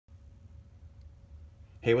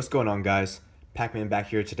Hey, what's going on, guys? Pac-Man back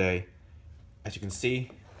here today. As you can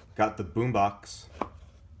see, got the Boombox.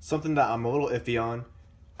 Something that I'm a little iffy on.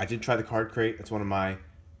 I did try the card crate. It's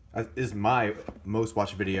is my most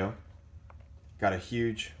watched video. Got a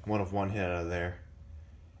huge one-of-one hit out of there.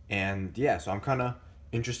 And yeah, so I'm kind of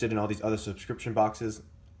interested in all these other subscription boxes.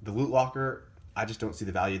 The Loot Locker, I just don't see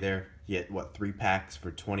the value there. You get, what, 3 packs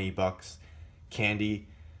for 20 bucks. Candy.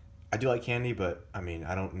 I do like candy, but I mean,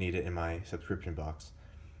 I don't need it in my subscription box.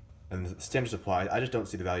 And the standard supplies, I just don't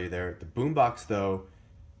see the value there. The Boombox, though,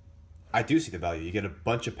 I do see the value. You get a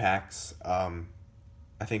bunch of packs. I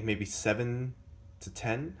think maybe 7 to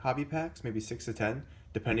 10 hobby packs, maybe 6 to 10,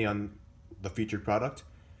 depending on the featured product.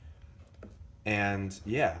 And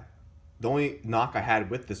yeah, the only knock I had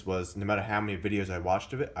with this was no matter how many videos I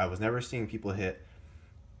watched of it, I was never seeing people hit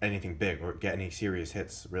anything big or get any serious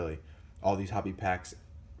hits, really. All these hobby packs,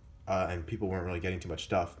 and people weren't really getting too much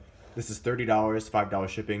stuff. This is $30, $5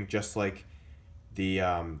 shipping, just like the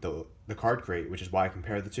card crate, which is why I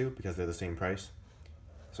compare the two, because they're the same price.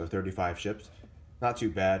 So 35 ships. Not too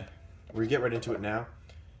bad. We get right into it now.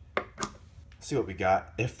 See what we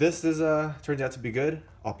got. If this is turns out to be good,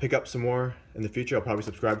 I'll pick up some more in the future. I'll probably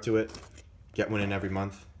subscribe to it, get one in every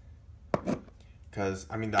month. Because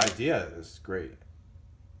I mean, the idea is great.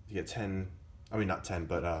 You get 10, I mean not 10,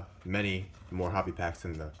 but many more hobby packs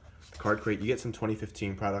in the card crate. You get some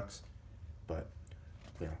 2015 products, but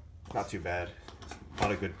you know, not too bad. A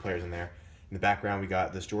lot of good players in there. In the background, we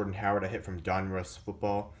got this Jordan Howard I hit from Don Russ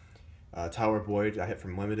Football. Tyler Boyd I hit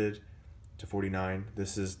from Limited to 49.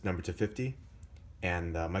 This is number to 50.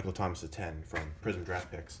 And Michael Thomas to 10 from Prism Draft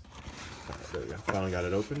Picks. There we go. Finally got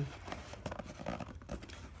it open.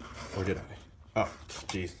 Or did I? Oh,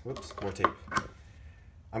 jeez. Whoops. More tape.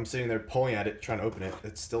 I'm sitting there pulling at it, trying to open it.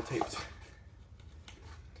 It's still taped.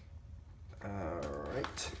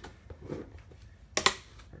 Alright. There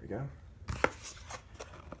we go.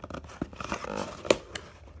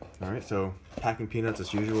 Alright, so packing peanuts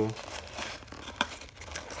as usual.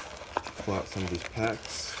 Pull out some of these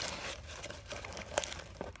packs.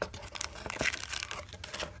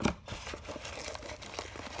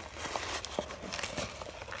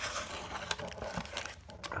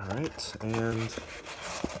 Alright, and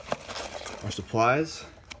our supplies.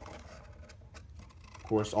 Of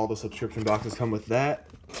course, all the subscription boxes come with that.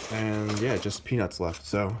 And yeah, just peanuts left.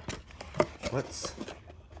 So let's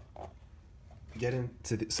get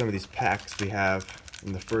into some of these packs we have.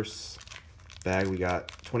 In the first bag, we got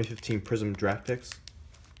 2015 Prism Draft Picks.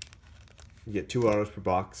 You get 2 autos per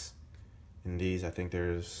box. In these, I think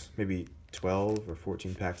there's maybe 12 or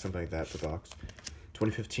 14 packs, something like that per box.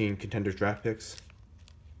 2015 Contenders Draft Picks.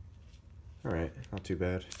 Alright, not too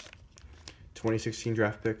bad. 2016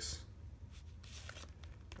 Draft Picks.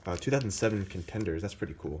 2007 Contenders, that's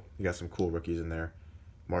pretty cool. You got some cool rookies in there.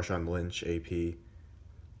 Marshawn Lynch, AP,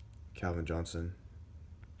 Calvin Johnson.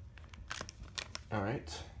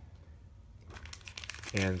 Alright.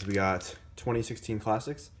 And we got 2016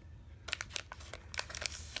 Classics.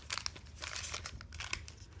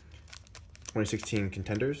 2016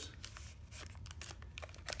 Contenders.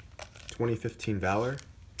 2015 Valor.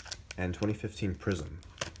 And 2015 Prism.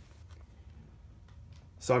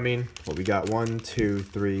 So I mean, what we got 1, 2,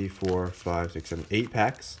 3, 4, 5, 6, 7, 8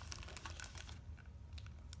 packs.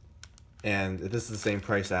 And this is the same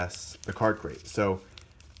price as the card crate. So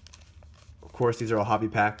of course these are all hobby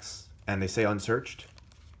packs and they say unsearched.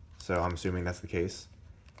 So I'm assuming that's the case.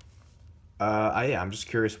 Yeah, I'm just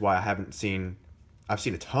curious why I've seen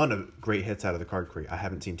a ton of great hits out of the card crate. I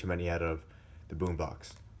haven't seen too many out of the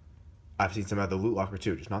Boombox. I've seen some out of the Loot Locker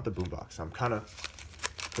too, just not the Boombox. So I'm kind of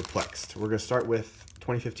perplexed. We're going to start with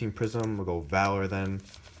 2015 Prism. We'll go Valor then.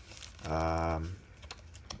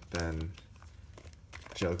 Then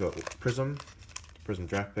actually I'll go Prism. Prism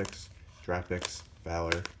Draft Picks,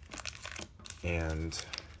 Valor, and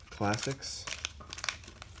Classics.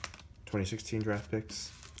 2016 Draft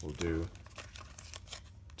Picks. We'll do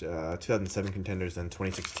 2007 Contenders and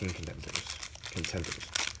 2016 Contenders.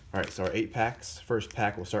 Alright, so our 8 packs. First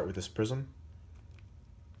pack, we'll start with this Prism.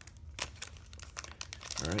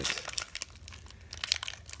 Alright.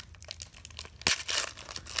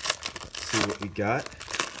 Let's see what we got.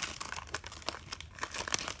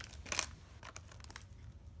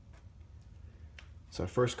 So our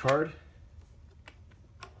first card,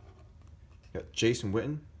 got Jason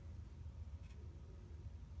Witten.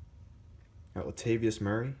 Got Latavius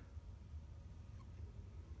Murray.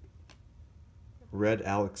 Red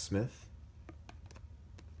Alex Smith.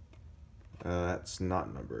 That's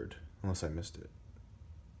not numbered, unless I missed it.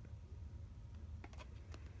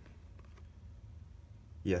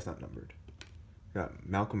 Yeah, it's not numbered. Got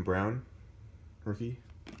Malcolm Brown, rookie,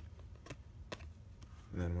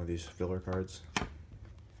 And then one of these filler cards.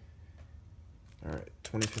 Alright,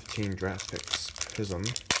 2015 draft picks. Prism.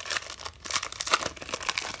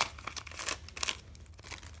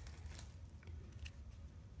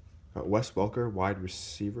 Wes Welker, wide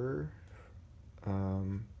receiver.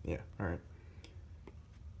 Yeah, alright.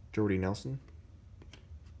 Jordy Nelson.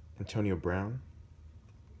 Antonio Brown.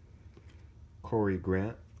 Corey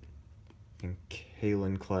Grant. And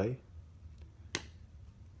Kalen Clay.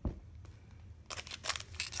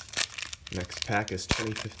 Next pack is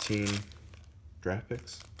 2015 draft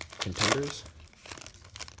picks. Contenders.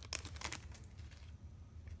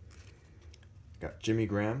 Got Jimmy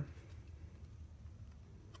Graham.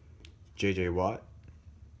 J.J. Watt.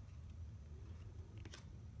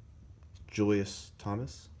 Julius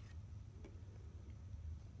Thomas.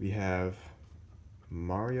 We have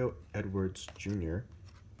Mario Edwards Jr.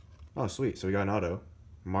 Oh, sweet. So we got an auto.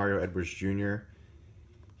 Mario Edwards Jr.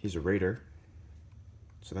 He's a Raider.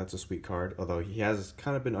 So that's a sweet card. Although he has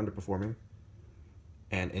kind of been underperforming.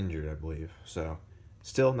 And injured, I believe. So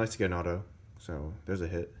still nice to get an auto. So there's a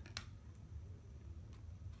hit.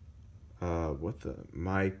 What the?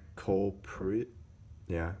 Michael Pruitt?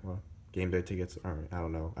 Yeah, well, game day tickets. Alright, I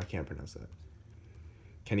don't know. I can't pronounce that.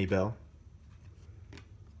 Kenny Bell.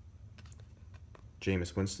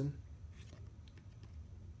 Jameis Winston.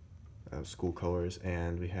 School colors.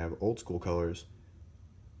 And we have old school colors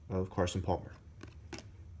of Carson Palmer.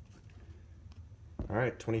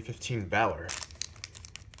 Alright, 2015 Valor.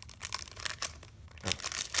 Oh.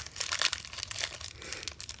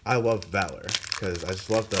 I love Valor because I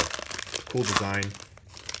just love the cool design.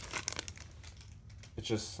 It's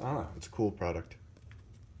just, I don't know, it's a cool product.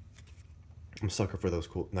 I'm a sucker for those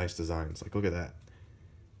cool, nice designs. Like, look at that.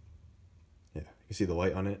 Yeah, you see the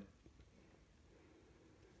light on it?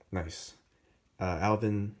 Nice.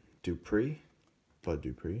 Alvin Dupree, Bud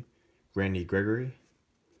Dupree, Randy Gregory,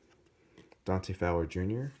 Dante Fowler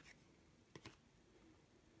Jr.,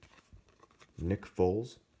 Nick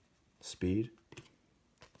Foles, Speed,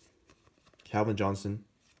 Calvin Johnson,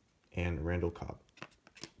 and Randall Cobb.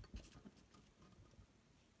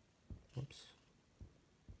 Whoops.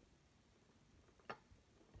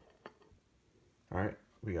 Alright,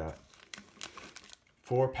 we got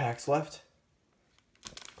 4 packs left.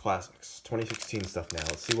 Classics. 2016 stuff now.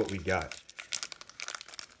 Let's see what we got.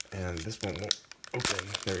 And this one won't open.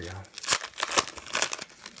 There we go.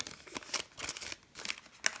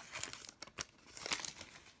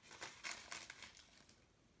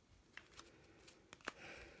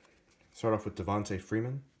 Start off with Devontae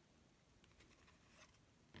Freeman.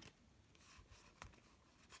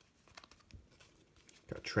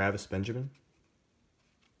 Got Travis Benjamin.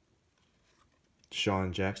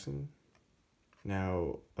 Deshaun Jackson.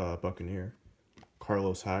 Now Buccaneer.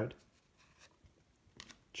 Carlos Hyde.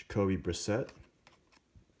 Jacoby Brissett.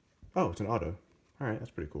 Oh, it's an auto. Alright,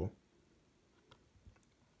 that's pretty cool.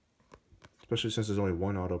 Especially since there's only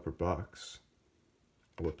one auto per box.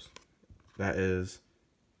 Whoops. That is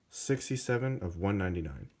 67 of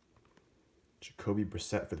 199. Jacoby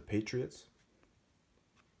Brissett for the Patriots.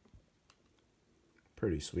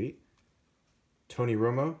 Pretty sweet. Tony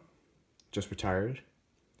Romo, just retired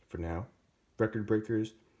for now. Record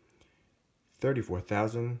breakers,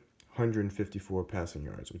 34,154 passing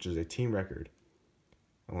yards, which is a team record.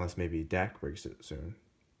 Unless maybe Dak breaks it soon.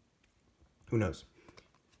 Who knows?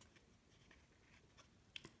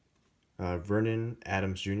 Vernon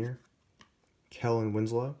Adams Jr., Kellen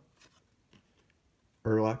Winslow,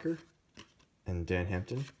 Urlacher, and Dan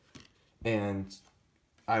Hampton. And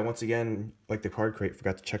I, once again, like the card crate,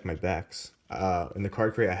 forgot to check my backs. In the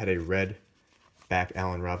card crate, I had a red back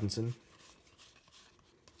Allen Robinson.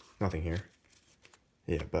 Nothing here.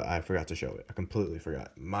 Yeah, but I forgot to show it. I completely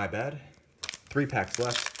forgot. My bad. 3 packs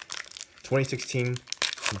left. 2016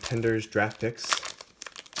 Contenders draft picks.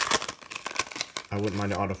 I wouldn't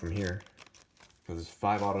mind an auto from here. Because there's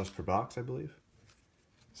 5 autos per box, I believe.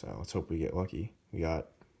 So let's hope we get lucky. We got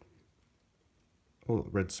a little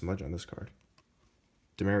red smudge on this card.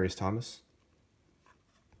 Demaryius Thomas.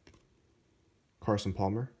 Carson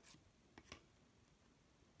Palmer.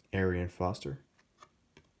 Arian Foster.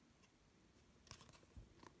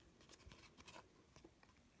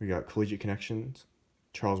 We got Collegiate Connections,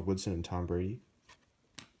 Charles Woodson and Tom Brady.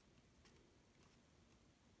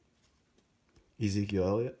 Ezekiel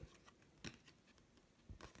Elliott.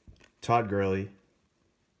 Todd Gurley,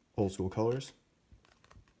 Old School Colors.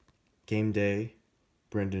 Game Day,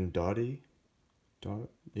 Brendan Doughty.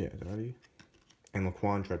 Doughty. And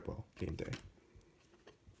Laquan Treadwell, Game Day.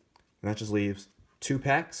 And that just leaves 2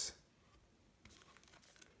 packs.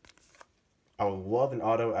 I would love an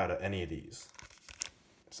auto out of any of these.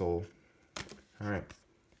 So, alright.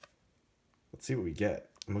 Let's see what we get.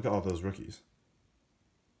 And look at all those rookies.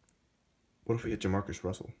 What if we get Jamarcus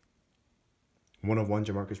Russell? 1 of 1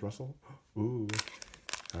 Jamarcus Russell? Ooh.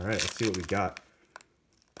 All right, let's see what we got.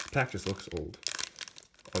 This pack just looks old.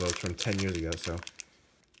 Although it's from 10 years ago, so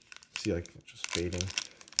see, like, just fading.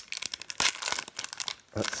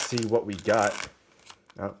 Let's see what we got.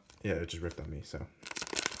 Oh, yeah, it just ripped on me, so.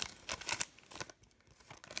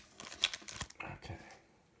 Okay.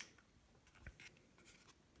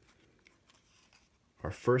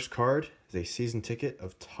 Our first card is a season ticket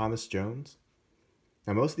of Thomas Jones.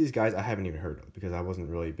 Now, most of these guys I haven't even heard of because I wasn't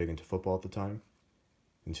really big into football at the time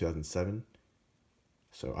in 2007.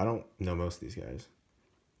 So I don't know most of these guys.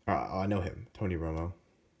 I know him, Tony Romo.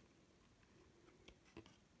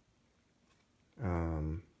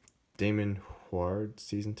 Damon Huard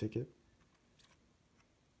season ticket.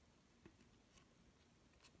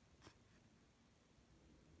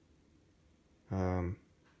 All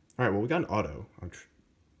right, well, we got an auto.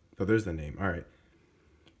 Oh, there's the name. All right.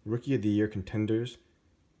 Rookie of the Year contenders.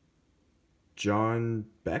 John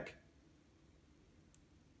Beck.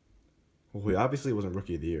 Well, he obviously wasn't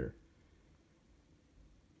Rookie of the Year.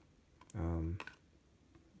 Is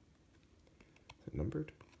it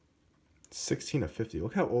numbered? 16 of 50.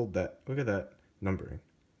 Look how old that. Look at that numbering.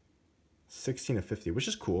 16 of 50, which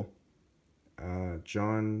is cool.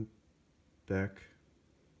 John Beck.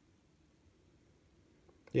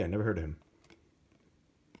 Yeah, never heard of him.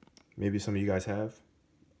 Maybe some of you guys have.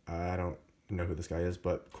 I don't know who this guy is,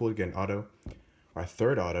 but cool to get an auto. Our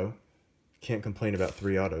third auto. Can't complain about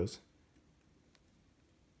 3 autos.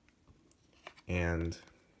 And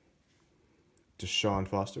Deshaun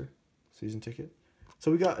Foster season ticket. So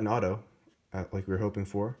we got an auto, like we were hoping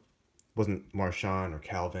for. Wasn't Marshawn or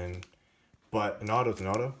Calvin, but an auto's an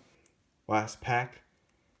auto. Last pack,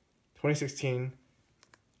 2016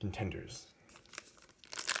 contenders.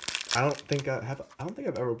 I don't think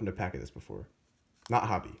I've ever opened a pack of this before. Not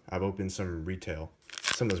hobby. I've opened some retail.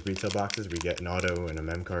 Some of those retail boxes where you get an auto and a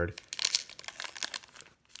mem card.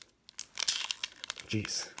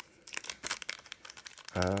 Jeez.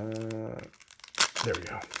 There we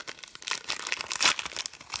go.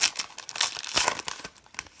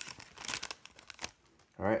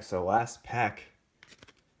 All right, so last pack.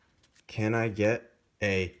 Can I get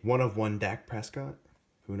a 1 of 1 Dak Prescott?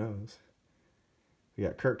 Who knows? We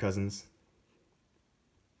got Kirk Cousins,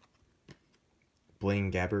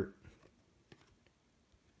 Blaine Gabbert,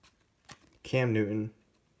 Cam Newton,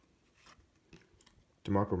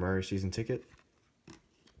 DeMarco Murray season ticket,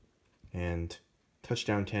 and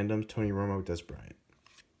touchdown tandems, Tony Romo, Des Bryant.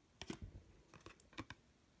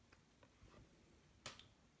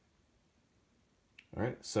 All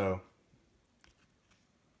right, so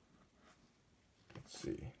let's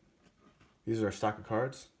see. These are our stock of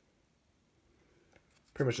cards.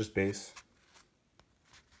 Pretty much just base.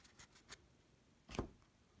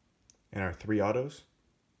 And our 3 autos.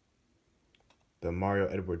 The Mario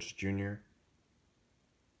Edwards Jr.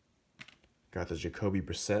 Got the Jacoby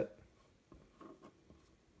Brissett.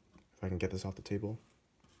 If I can get this off the table.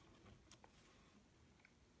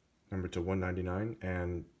 Number to 199.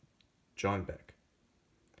 And John Beck.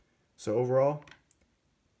 So overall,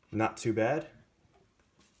 not too bad.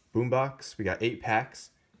 Boombox, we got 8 packs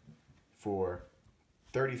for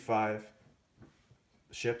 $35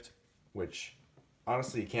 shipped, which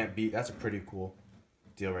honestly you can't beat. That's a pretty cool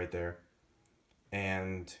deal right there.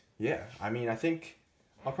 And yeah, I mean, I think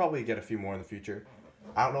I'll probably get a few more in the future.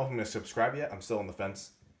 I don't know if I'm going to subscribe yet. I'm still on the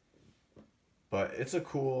fence. But it's a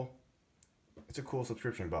cool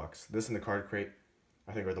subscription box. This and the card crate,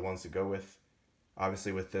 I think, are the ones to go with.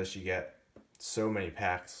 Obviously with this you get so many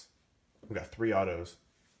packs. We got 3 autos.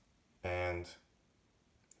 And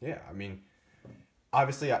yeah, I mean,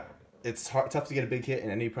 obviously it's tough to get a big hit in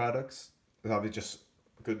any products. It's obviously just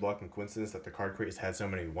good luck and coincidence that the card crate has had so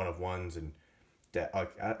many 1 of 1s and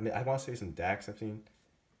I want to say some Dax I've seen.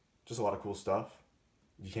 Just a lot of cool stuff.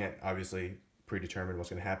 You can't obviously predetermine what's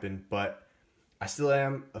going to happen, but I still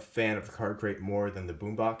am a fan of the card crate more than the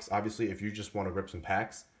Boombox. Obviously, if you just want to rip some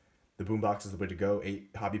packs, the Boombox is the way to go. 8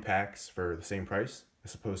 hobby packs for the same price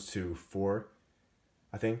as opposed to 4.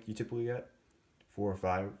 I think you typically get 4 or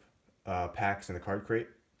 5 packs in the card crate,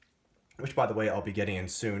 which, by the way, I'll be getting in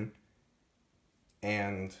soon.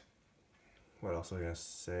 And what else was I going to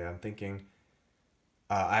say? I'm thinking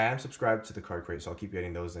I am subscribed to the card crate, so I'll keep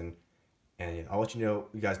getting those in. And I'll let you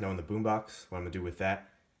guys know in the Boombox what I'm going to do with that.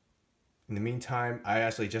 In the meantime, I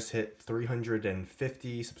actually just hit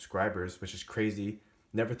 350 subscribers, which is crazy.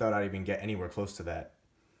 Never thought I'd even get anywhere close to that.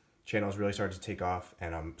 Channel's really started to take off,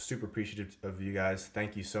 and I'm super appreciative of you guys.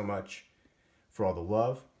 Thank you so much for all the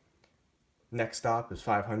love. Next stop is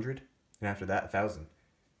 500. and after that, 1,000.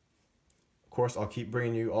 Of course, I'll keep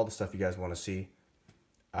bringing you all the stuff you guys want to see.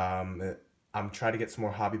 I'm trying to get some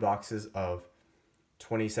more hobby boxes of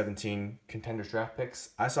 2017 Contenders draft picks.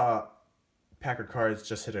 I saw Packer cards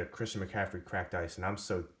just hit a Christian McCaffrey cracked ice, and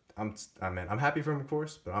I'm happy for him, of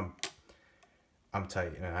course, but I'm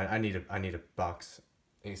tight, and I need a box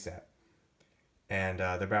ASAP. And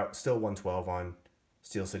they're about still 112 on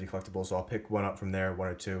Steel City Collectibles, so I'll pick one up from there, one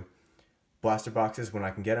or two. Blaster boxes, when I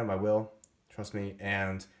can get them, I will. Trust me.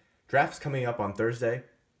 And draft's coming up on Thursday.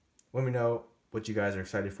 Let me know what you guys are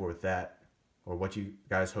excited for with that, or what you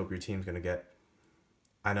guys hope your team's going to get.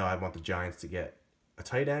 I know I want the Giants to get a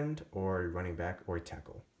tight end, or a running back, or a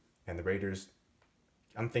tackle. And the Raiders,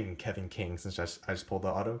 I'm thinking Kevin King, since I just pulled the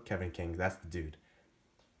auto. Kevin King, that's the dude.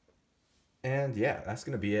 And yeah, that's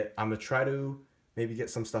going to be it. I'm going to try to maybe get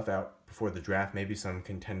some stuff out before the draft, maybe some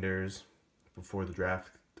contenders before the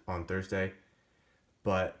draft on Thursday.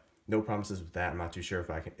 But no promises with that. I'm not too sure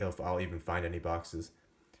if I'll even find any boxes.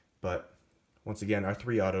 But once again, our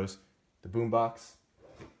 3 autos, the Boombox.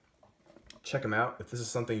 Check them out if this is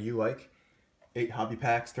something you like. 8 hobby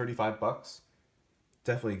packs, $35.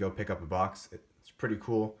 Definitely go pick up a box. It's pretty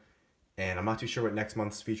cool. And I'm not too sure what next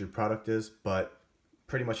month's featured product is, but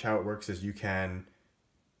pretty much how it works is you can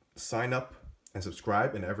sign up and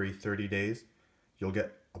subscribe, and every 30 days you'll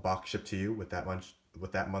get a box shipped to you with that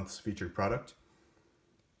month's featured product.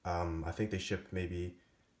 I think they ship maybe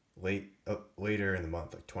later in the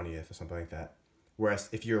month, like 20th or something like that. Whereas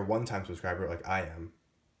if you're a one-time subscriber like I am,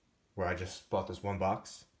 where I just bought this one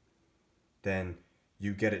box, then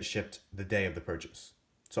you get it shipped the day of the purchase.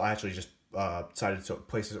 So I actually just decided to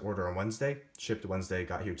place this order on Wednesday, shipped Wednesday,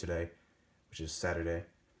 got here today, which is Saturday.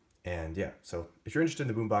 And yeah, so if you're interested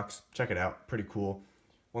in the Boombox, check it out. Pretty cool.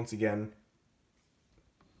 Once again,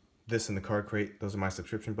 this and the card crate, those are my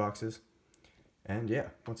subscription boxes. And yeah,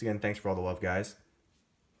 once again, thanks for all the love, guys.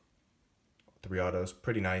 3 autos,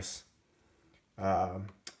 pretty nice.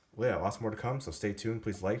 Well, yeah, lots more to come, so stay tuned.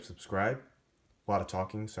 Please like, subscribe. A lot of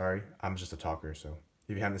talking, sorry. I'm just a talker, so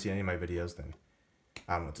if you haven't seen any of my videos, then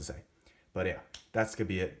I don't know what to say. But yeah, that's gonna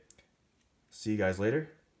be it. See you guys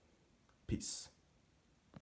later. Peace.